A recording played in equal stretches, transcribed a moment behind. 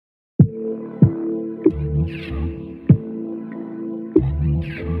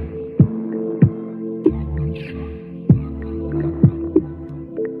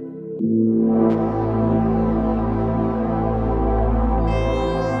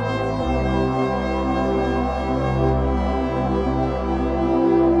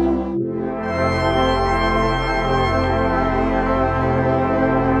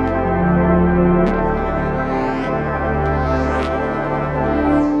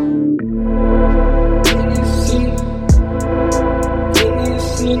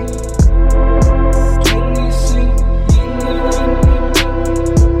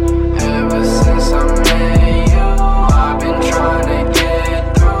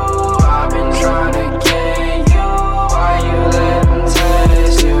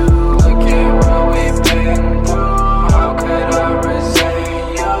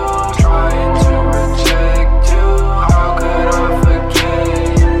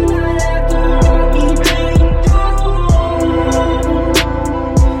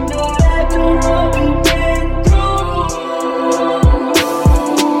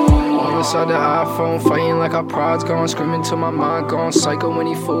my pride's gone, screaming till my mind gone psycho when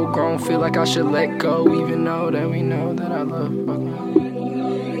he full grown. Feel like I should let go, even though that we know that I love fucking.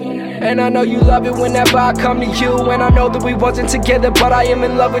 And I know you love it whenever I come to you. And I know that we wasn't together, but I am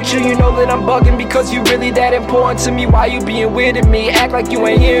in love with you. You know that I'm bugging because you really that important to me. Why you being weird at me? Act like you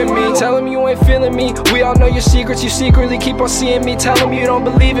ain't hearing me. Tell him you ain't feeling me. We all know your secrets, you secretly keep on seeing me. Tell him you don't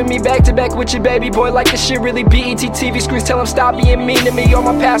believe in me. Back to back with your baby boy like this shit really BET TV screens. Tell him stop being mean to me. On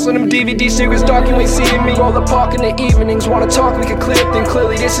my past on them DVD secrets, dark you ain't seeing me. Roll the park in the evenings, wanna talk, we can clear things.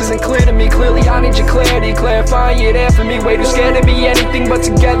 Clearly this isn't clear to me. Clearly I need your clarity. Clarifying you're there for me. Way too scared to be anything but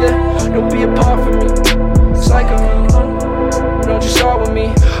together. Don't be apart from me, psycho. Don't you start with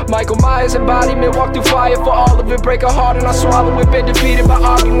me. Michael Myers embodiment, walk through fire for all of it. Break a heart and I swallow it. Been defeated by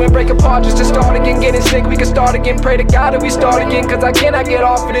arguing, break apart just to start again. Getting sick, we can start again. Pray to God that we start again, cause I cannot get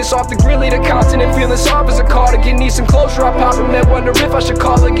off of this. Off the grilly, the continent, feeling soft as a cardigan. Need some closure, I pop him and wonder if I should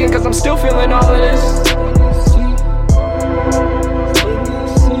call again, cause I'm still feeling